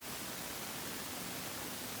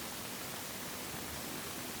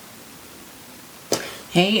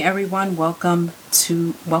Hey everyone, welcome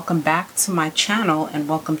back to my channel and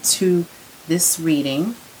welcome to this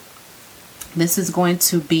reading. This is going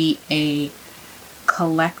to be a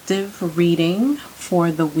collective reading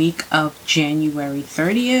for the week of January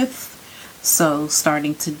 30th. So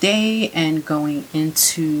starting today and going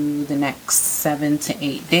into the next 7 to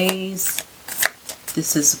 8 days,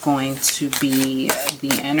 this is going to be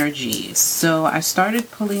the energy. So I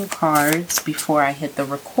started pulling cards before I hit the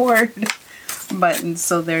record button.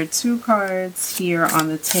 So there are two cards here on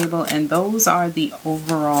the table, and those are the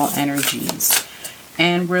overall energies.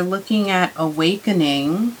 And we're looking at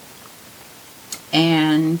awakening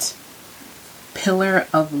and pillar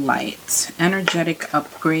of light, energetic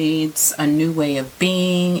upgrades, a new way of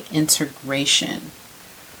being, integration.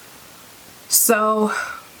 So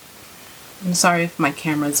I'm sorry if my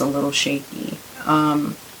camera is a little shaky.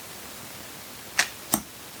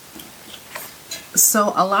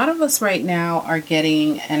 So a lot of us right now are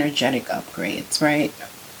getting energetic upgrades, right?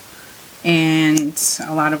 And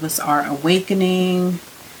a lot of us are awakening.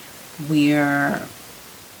 We're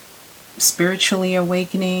spiritually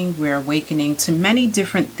awakening. We're awakening to many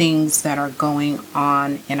different things that are going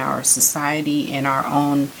on in our society, in our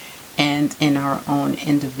own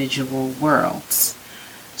individual worlds.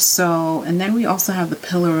 So, and then we also have the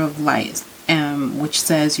pillar of light, which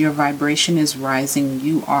says your vibration is rising.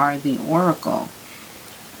 You are the oracle.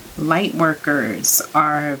 Light workers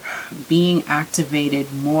are being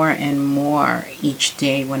activated more and more each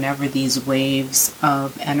day whenever these waves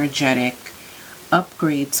of energetic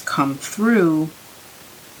upgrades come through.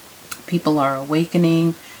 People are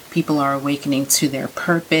awakening to their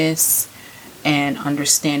purpose and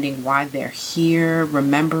understanding why they're here,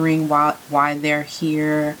 remembering why they're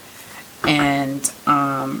here, and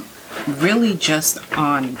really just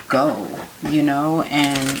on go,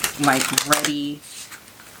 and like ready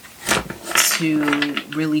to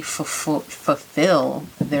really fulfill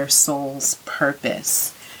their soul's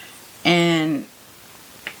purpose. And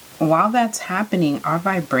while that's happening, our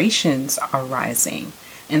vibrations are rising.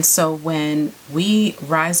 And so when we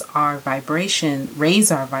raise our vibrations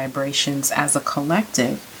as a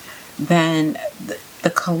collective, then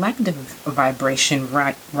the collective vibration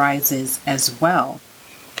rises as well.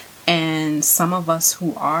 And some of us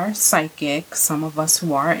who are psychic, some of us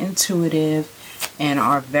who are intuitive, and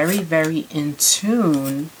are very, very in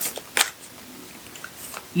tune,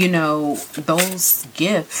 those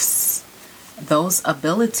gifts, those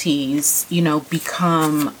abilities,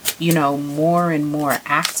 become, more and more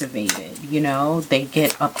activated. They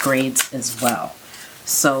get upgrades as well.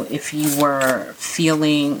 So if you were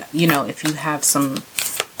feeling, if you have some,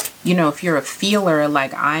 if you're a feeler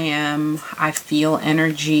like I am, I feel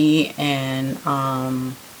energy, and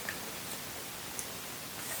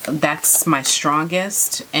that's my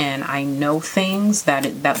strongest, and I know things that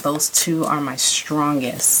those two are my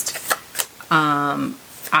strongest.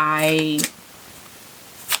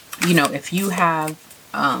 If you have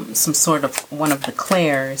some sort of one of the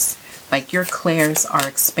clairs, like your clairs are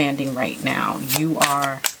expanding right now.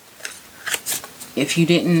 If you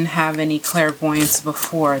didn't have any clairvoyance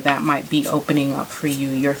before, that might be opening up for you.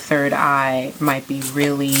 Your third eye might be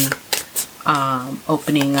really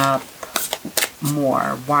opening up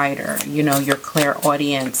more, wider. Your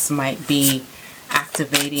clairaudience might be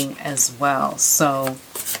activating as well. So,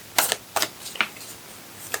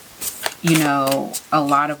 a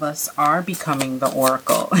lot of us are becoming the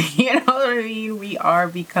oracle. You know what I mean? We are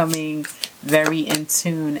becoming very in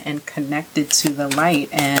tune and connected to the light,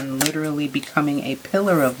 and literally becoming a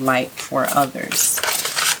pillar of light for others.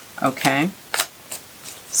 Okay?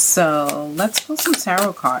 So let's pull some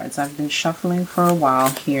tarot cards. I've been shuffling for a while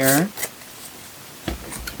here.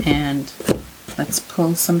 And let's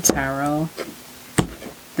pull some tarot.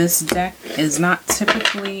 This deck is not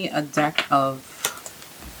typically a deck of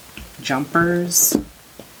jumpers,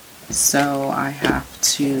 so I have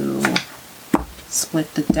to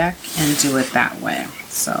split the deck and do it that way.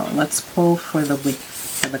 So let's pull for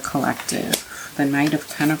the collective. The Knight of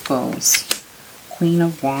Pentacles, Queen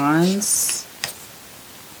of Wands,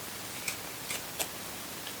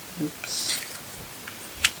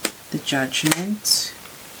 the Judgment,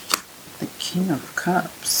 the King of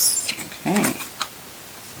Cups, okay,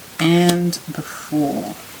 and the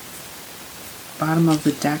Fool. Bottom of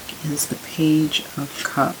the deck is the Page of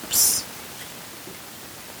Cups.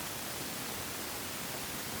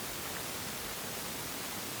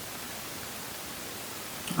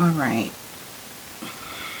 All right.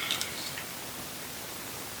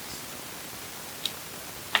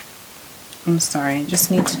 I'm sorry, I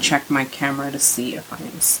just need to check my camera to see if I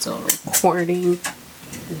am still recording.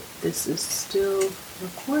 If this is still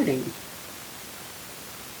recording.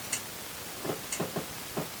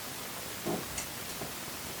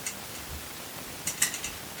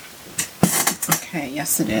 Okay,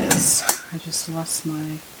 yes it is. I just lost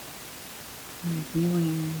my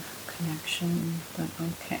viewing connection, but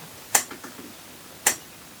okay.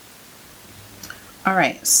 All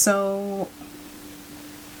right, so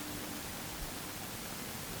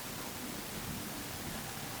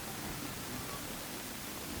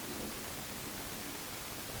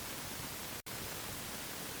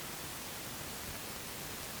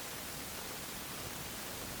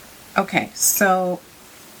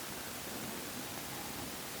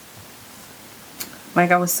like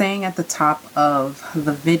I was saying at the top of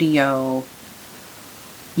the video,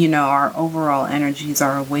 you know, our overall energies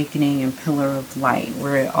are awakening and pillar of light.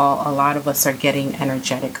 A lot of us are getting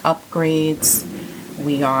energetic upgrades.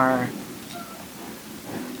 We are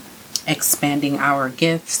expanding our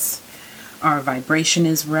gifts. Our vibration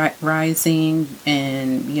is rising,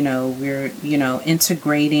 and, you know, we're, you know,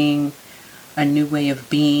 integrating a new way of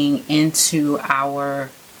being into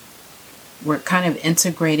we're kind of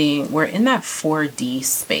integrating, we're in that 4D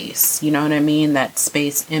space, you know what I mean? That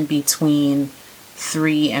space in between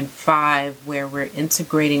 3 and 5, where we're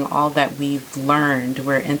integrating all that we've learned.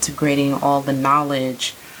 We're integrating all the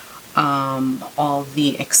knowledge, all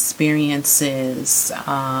the experiences,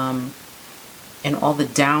 and all the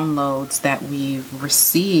downloads that we've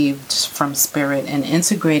received from spirit, and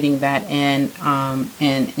integrating that and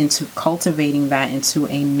into cultivating that into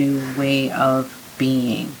a new way of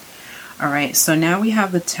being. All right, so now we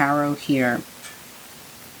have the tarot here,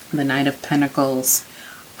 the Knight of Pentacles.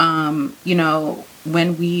 You know,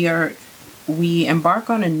 when we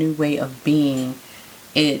embark on a new way of being,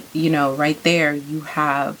 it, you know, right there you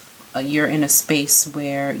have you're in a space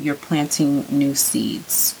where you're planting new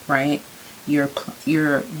seeds, right? You're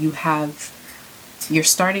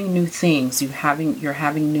starting new things. You're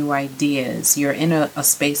having new ideas. You're in a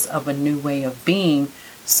space of a new way of being.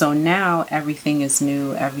 So now everything is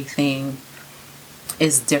new, everything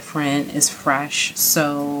is different, is fresh.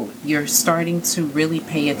 So you're starting to really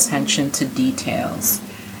pay attention to details,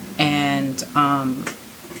 and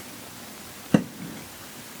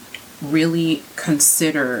really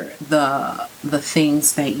consider the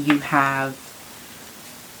things that you have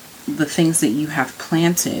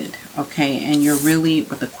planted, okay? And you're really,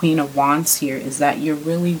 with the Queen of Wands here, is that you're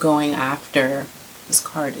really going after, this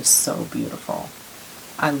card is so beautiful.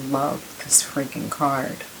 I love this freaking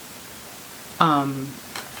card.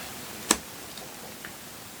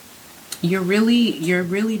 You're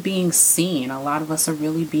really being seen. A lot of us are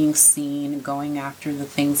really being seen, going after the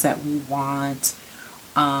things that we want,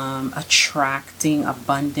 attracting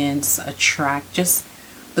abundance,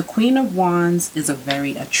 the Queen of Wands is a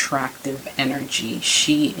very attractive energy.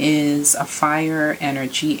 She is a fire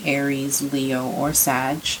energy, Aries, Leo, or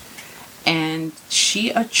Sag, and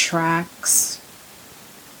she attracts.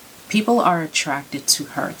 People are attracted to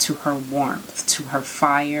her warmth, to her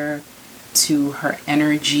fire, to her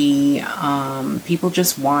energy. People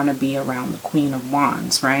just want to be around the Queen of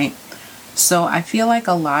Wands, right? So I feel like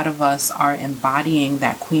a lot of us are embodying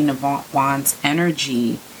that Queen of Wands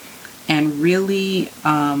energy, and really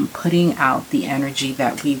putting out the energy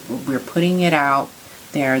that we're putting it out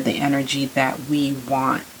there, the energy that we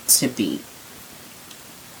want to be.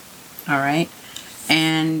 All right.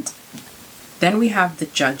 And then we have the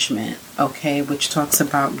Judgment, okay, which talks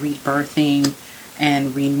about rebirthing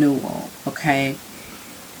and renewal, okay?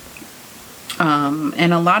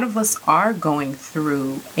 And a lot of us are going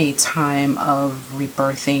through a time of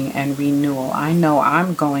rebirthing and renewal. I know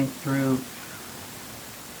I'm going through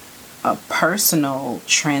a personal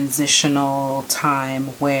transitional time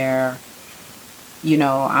where, you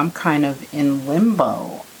know, I'm kind of in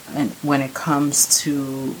limbo, and when it comes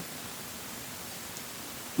to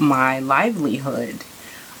my livelihood.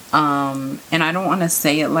 And I don't want to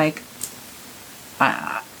say it like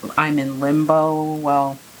I'm in limbo.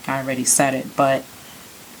 Well, I already said it, but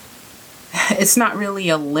it's not really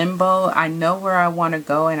a limbo. I know where I want to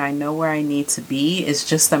go and I know where I need to be. It's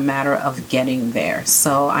just a matter of getting there.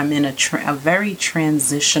 So I'm in a very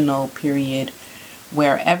transitional period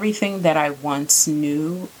where everything that I once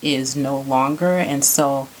knew is no longer. And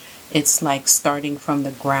so it's like starting from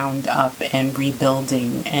the ground up and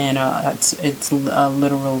rebuilding, and it's a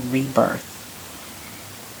literal rebirth.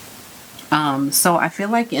 So I feel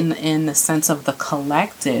like in the sense of the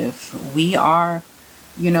collective, we are,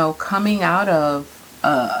 you know, coming out of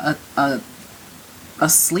a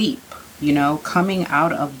sleep, you know, coming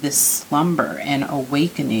out of this slumber and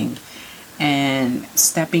awakening, and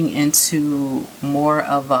stepping into more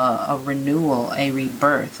of a renewal, a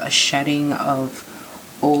rebirth, a shedding of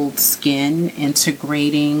old skin,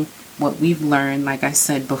 integrating what we've learned, like I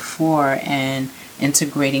said before, and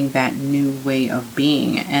integrating that new way of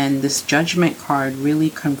being. And this Judgment card really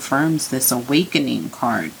confirms this awakening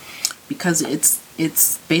card, because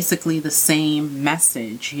it's basically the same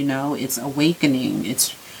message, you know. It's awakening,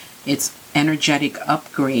 it's energetic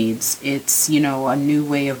upgrades, it's, you know, a new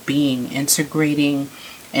way of being, integrating.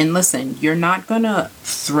 And listen, you're not gonna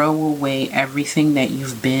throw away everything that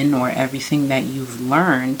you've been or everything that you've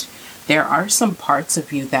learned. There are some parts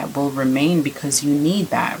of you that will remain, because you need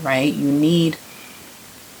that, right? You need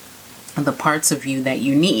the parts of you that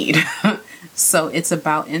you need. So it's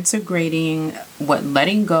about integrating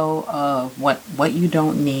letting go of what you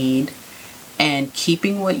don't need, and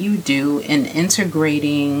keeping what you do, and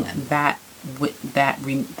integrating that with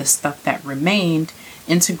the stuff that remained,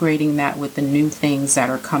 integrating that with the new things that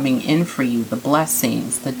are coming in for you, the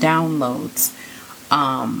blessings, the downloads,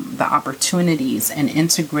 the opportunities, and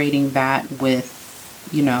integrating that with,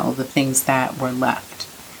 you know, the things that were left.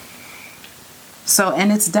 So,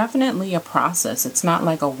 and it's definitely a process. It's not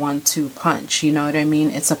like a 1-2 punch, you know what I mean?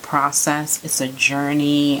 It's a process. It's a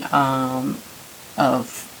journey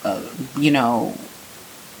you know,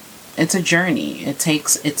 it's a journey. It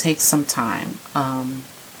takes some time.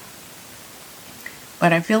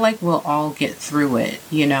 But I feel like we'll all get through it,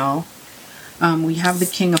 you know? We have the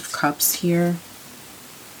King of Cups here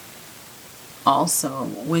also,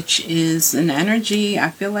 which is an energy, I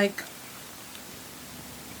feel like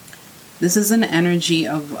this is an energy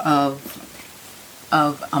of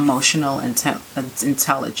emotional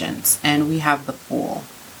intelligence. And we have the Fool,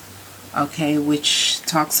 okay, which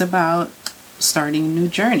talks about starting a new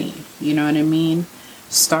journey. You know what I mean?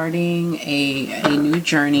 Starting a new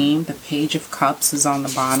journey. The Page of Cups is on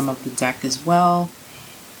the bottom of the deck as well.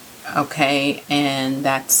 Okay, and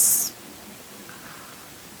that's,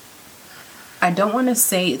 I don't want to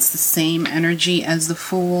say it's the same energy as the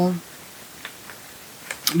Fool,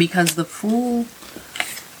 because the Fool,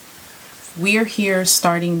 we're here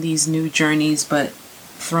starting these new journeys, but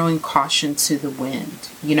throwing caution to the wind.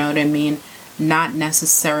 You know what I mean? Not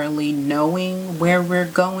necessarily knowing where we're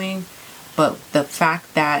going, but the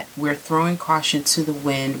fact that we're throwing caution to the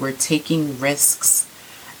wind, we're taking risks,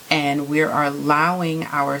 and we are allowing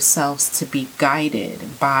ourselves to be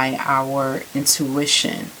guided by our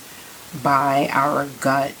intuition, by our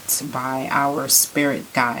gut, by our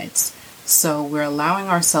spirit guides. So we're allowing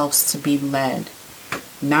ourselves to be led,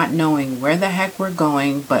 not knowing where the heck we're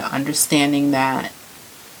going, but understanding that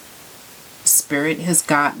Spirit has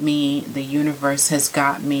got me, the universe has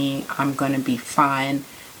got me, I'm going to be fine.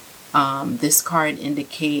 This card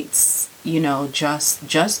indicates, you know,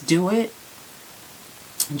 just do it.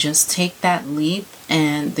 Just take that leap,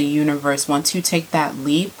 and the universe, once you take that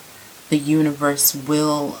leap, the universe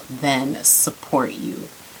will then support you.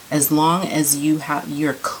 As long as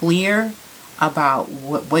you're clear about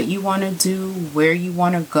what you want to do, where you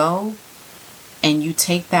want to go, and you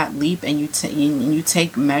take that leap, and you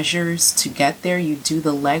take measures to get there, you do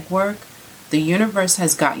the legwork, the universe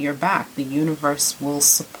has got your back. The universe will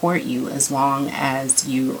support you as long as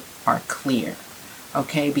you are clear.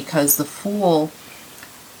 Okay? Because the Fool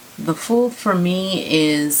for me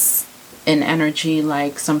is an energy,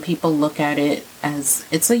 like some people look at it as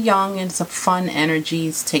it's a young and it's a fun energy,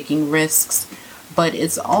 it's taking risks, but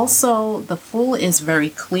it's also, the Fool is very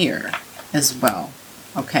clear as well.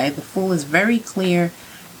 Okay, the Fool is very clear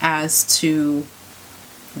as to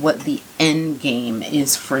what the end game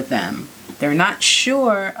is for them. They're not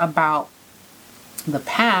sure about the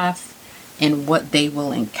path and what they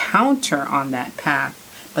will encounter on that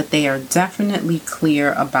path, but they are definitely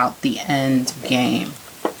clear about the end game,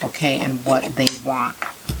 okay, and what they want.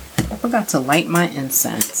 I forgot to light my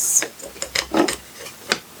incense.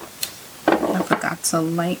 I forgot to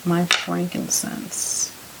light my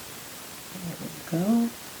frankincense. There we go.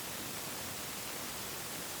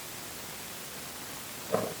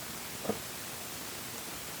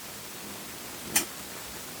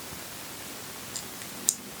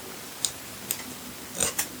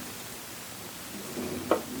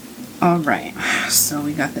 All right, so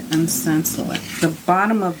we got the incense lit. The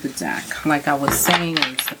bottom of the deck, like I was saying,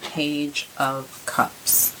 is the Page of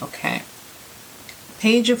Cups, okay?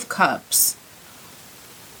 Page of Cups,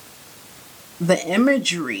 the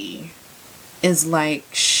imagery is like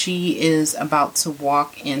she is about to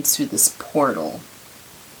walk into this portal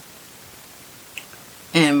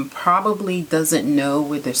and probably doesn't know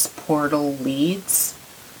where this portal leads.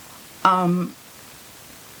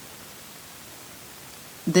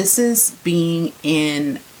 This is being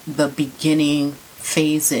in the beginning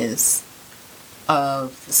phases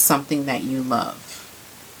of something that you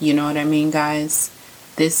love. You know what I mean, guys?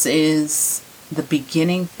 This is the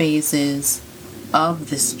beginning phases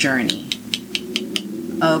of this journey.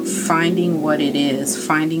 of finding what it is,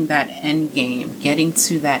 finding that end game, getting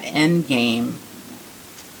to that end game,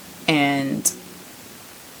 and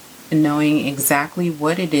knowing exactly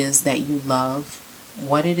what it is that you love,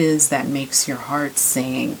 what it is that makes your heart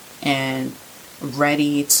sing, and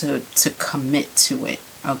ready to commit to it,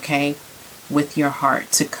 okay? With your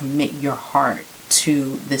heart, to commit your heart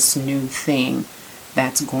to this new thing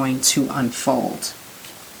that's going to unfold.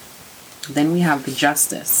 Then we have the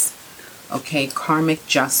justice, okay? Karmic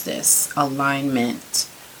justice, alignment,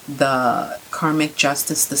 the karmic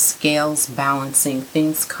justice, the scales balancing,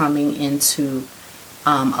 things coming into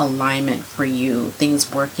alignment for you,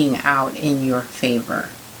 things working out in your favor.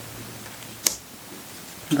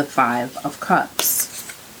 The Five of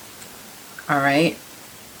Cups. All right,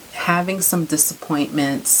 having some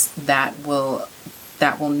disappointments that will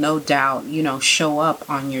no doubt, show up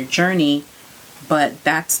on your journey, but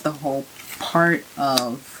that's the whole part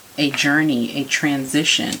of a journey, a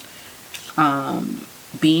transition.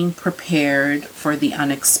 Being prepared for the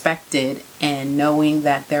unexpected and knowing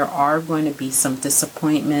that there are going to be some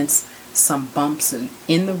disappointments, some bumps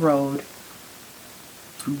in the road,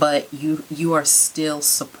 but you are still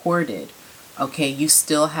supported. Okay, you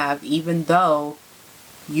still have, even though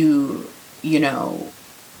you know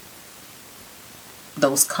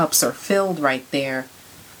those cups are filled right there,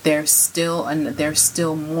 there's still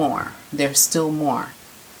more. There's still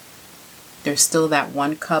that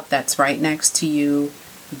one cup that's right next to you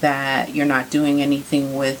that you're not doing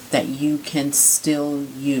anything with, that you can still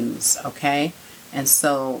use, okay? And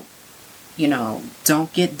so,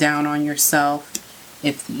 don't get down on yourself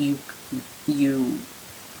if you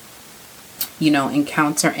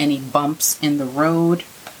encounter any bumps in the road.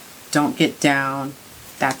 Don't get down.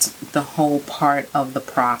 That's the whole part of the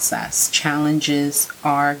process. Challenges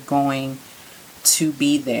are going to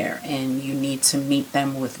be there, and you need to meet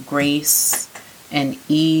them with grace and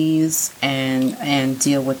ease and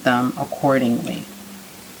deal with them accordingly.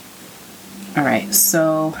 All right,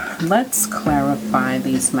 so let's clarify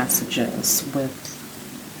these messages with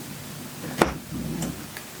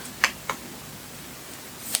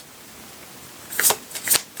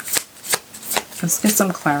let's get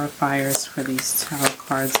some clarifiers for these tarot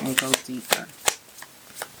cards and go deeper.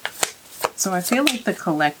 So I feel like the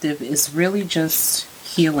collective is really just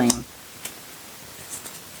healing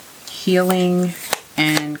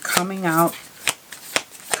and coming out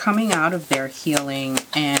of their healing,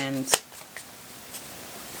 and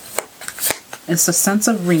it's a sense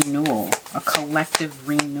of renewal, a collective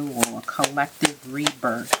renewal, a collective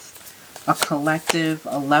rebirth, a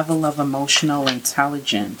level of emotional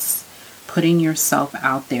intelligence, putting yourself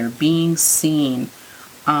out there, being seen,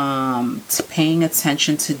 to paying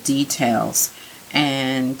attention to details,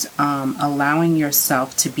 and allowing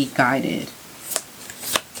yourself to be guided.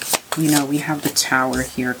 We have the Tower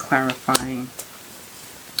here clarifying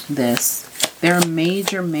this. There are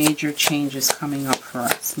major changes coming up for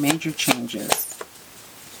us. Major changes.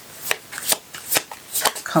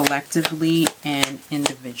 Collectively and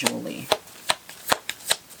individually.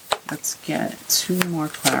 Let's get two more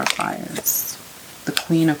clarifiers. The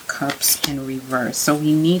Queen of Cups in reverse. So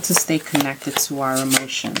we need to stay connected to our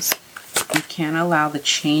emotions. We can't allow the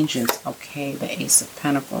changes. Okay, the Ace of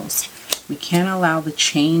Pentacles. We can't allow the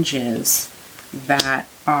changes that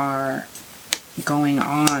are going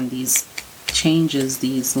on, these changes,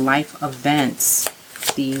 these life events,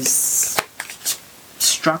 these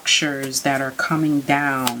structures that are coming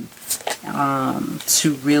down,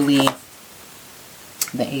 to really,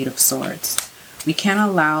 the Eight of Swords. We can't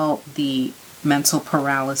allow the mental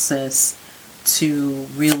paralysis to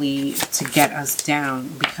get us down,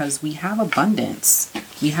 because we have abundance.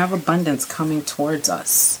 We have abundance coming towards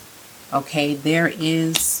us. Okay, there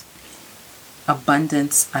is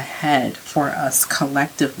abundance ahead for us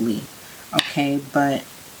collectively. Okay, but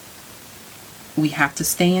we have to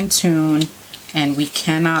stay in tune, and we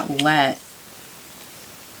cannot let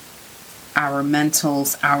our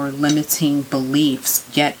mentals, our limiting beliefs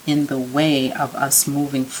get in the way of us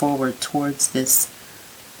moving forward towards this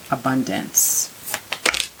abundance.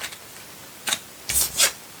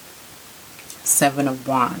 Seven of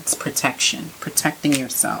Wands, protecting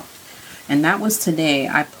yourself. And that was today.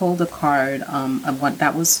 I pulled a card,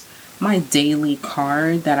 that was my daily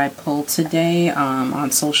card that I pulled today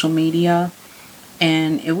on social media.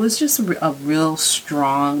 And it was just a real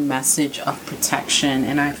strong message of protection.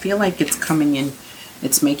 And I feel like it's coming in,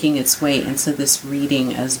 it's making its way into this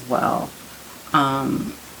reading as well.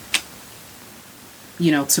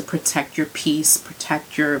 To protect your peace,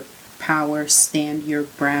 protect your power, stand your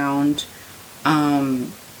ground,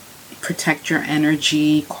 protect your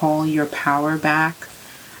energy, call your power back.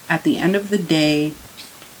 At the end of the day,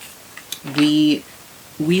 We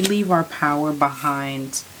leave our power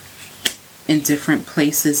behind in different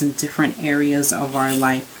places, in different areas of our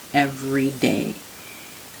life every day.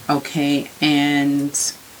 Okay, and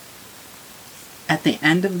at the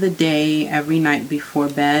end of the day, every night before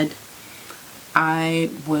bed, I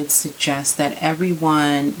would suggest that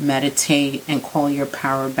everyone meditate and call your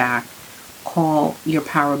power back. Call your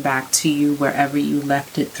power back to you wherever you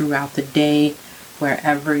left it throughout the day,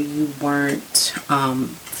 wherever you weren't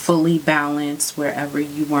fully balanced, wherever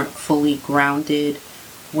you weren't fully grounded,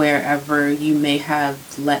 wherever you may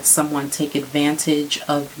have let someone take advantage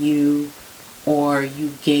of you, or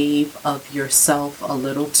you gave of yourself a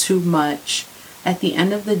little too much. At the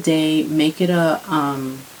end of the day, make it a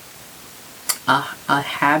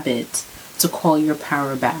habit to call your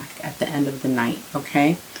power back at the end of the night,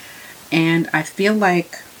 okay? And I feel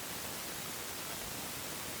like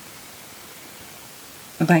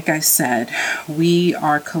I said, we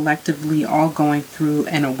are collectively all going through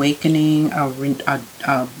an awakening, a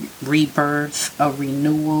rebirth, a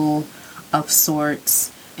renewal of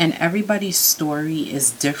sorts. And everybody's story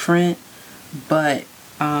is different, but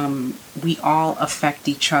we all affect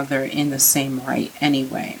each other in the same right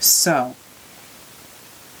anyway. So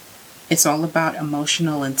it's all about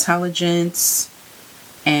emotional intelligence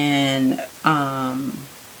and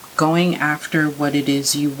going after what it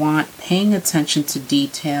is you want, paying attention to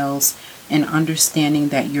details, and understanding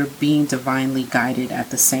that you're being divinely guided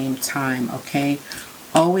at the same time, okay?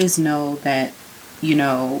 Always know that,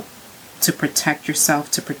 to protect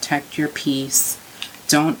yourself, to protect your peace.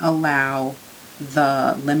 Don't allow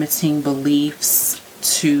the limiting beliefs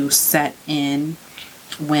to set in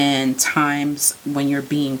when you're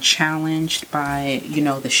being challenged by,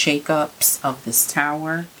 the shakeups of this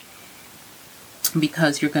tower,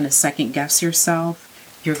 because you're going to second guess yourself.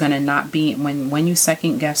 You're going to not be, when you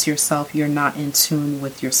second guess yourself, you're not in tune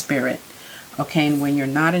with your spirit. Okay, and when you're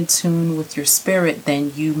not in tune with your spirit,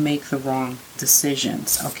 then you make the wrong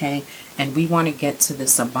decisions, okay? And we want to get to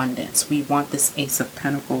this abundance. We want this Ace of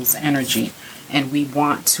Pentacles energy, and we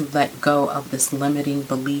want to let go of this limiting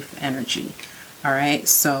belief energy. All right,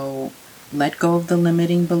 so let go of the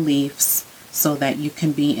limiting beliefs so that you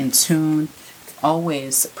can be in tune.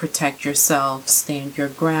 Always protect yourself, stand your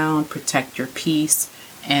ground, protect your peace,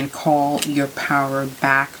 and call your power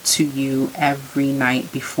back to you every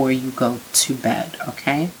night before you go to bed,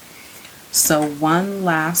 okay? So one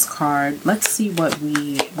last card. Let's see what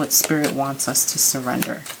Spirit wants us to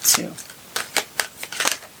surrender to.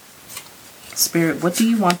 Spirit, what do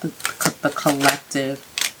you want the collective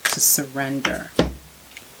to surrender?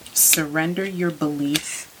 Surrender your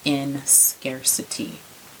belief in scarcity.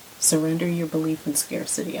 Surrender your belief in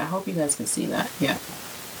scarcity. I hope you guys can see that. Yeah.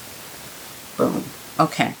 Boom.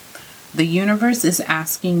 Okay. The universe is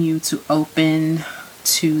asking you to open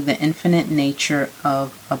to the infinite nature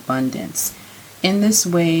of abundance. In this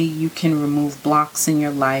way, you can remove blocks in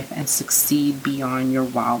your life and succeed beyond your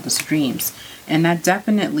wildest dreams. And that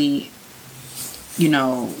definitely,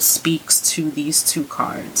 speaks to these two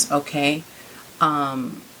cards, okay?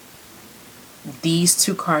 These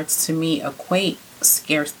two cards to me equate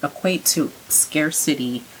to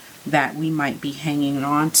scarcity that we might be hanging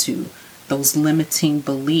on to, those limiting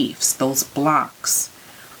beliefs, those blocks.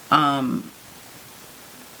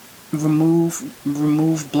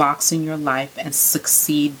 Remove blocks in your life and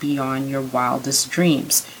succeed beyond your wildest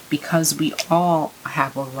dreams, because we all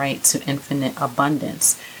have a right to infinite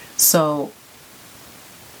abundance. So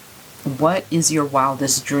what is your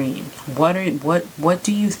wildest dream? What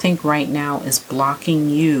do you think right now is blocking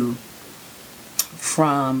you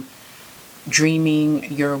from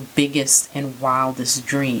dreaming your biggest and wildest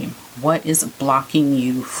dream? What is blocking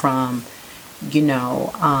you from,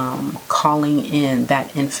 calling in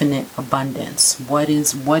that infinite abundance? What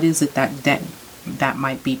is it that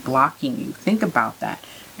might be blocking you? Think about that,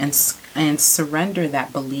 and surrender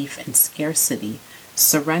that belief in scarcity.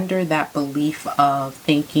 Surrender that belief of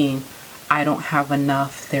thinking, I don't have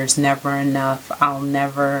enough, there's never enough, I'll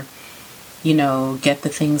never, get the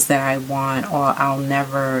things that I want, or I'll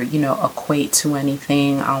never, equate to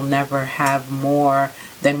anything, I'll never have more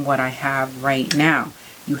than what I have right now.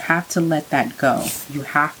 You have to let that go. You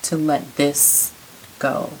have to let this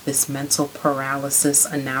go, this mental paralysis,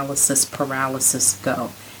 analysis paralysis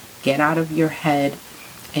go. Get out of your head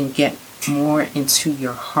and get more into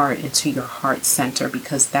your heart center,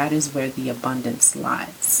 because that is where the abundance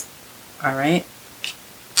lies. All right.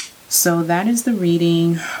 So that is the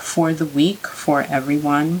reading for the week for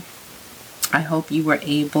everyone. I hope you were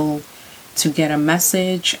able to get a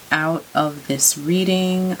message out of this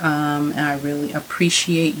reading. And I really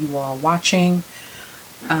appreciate you all watching.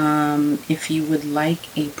 If you would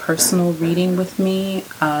like a personal reading with me,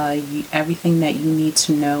 everything that you need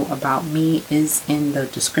to know about me is in the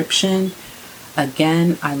description.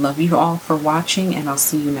 Again, I love you all for watching, and I'll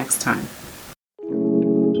see you next time.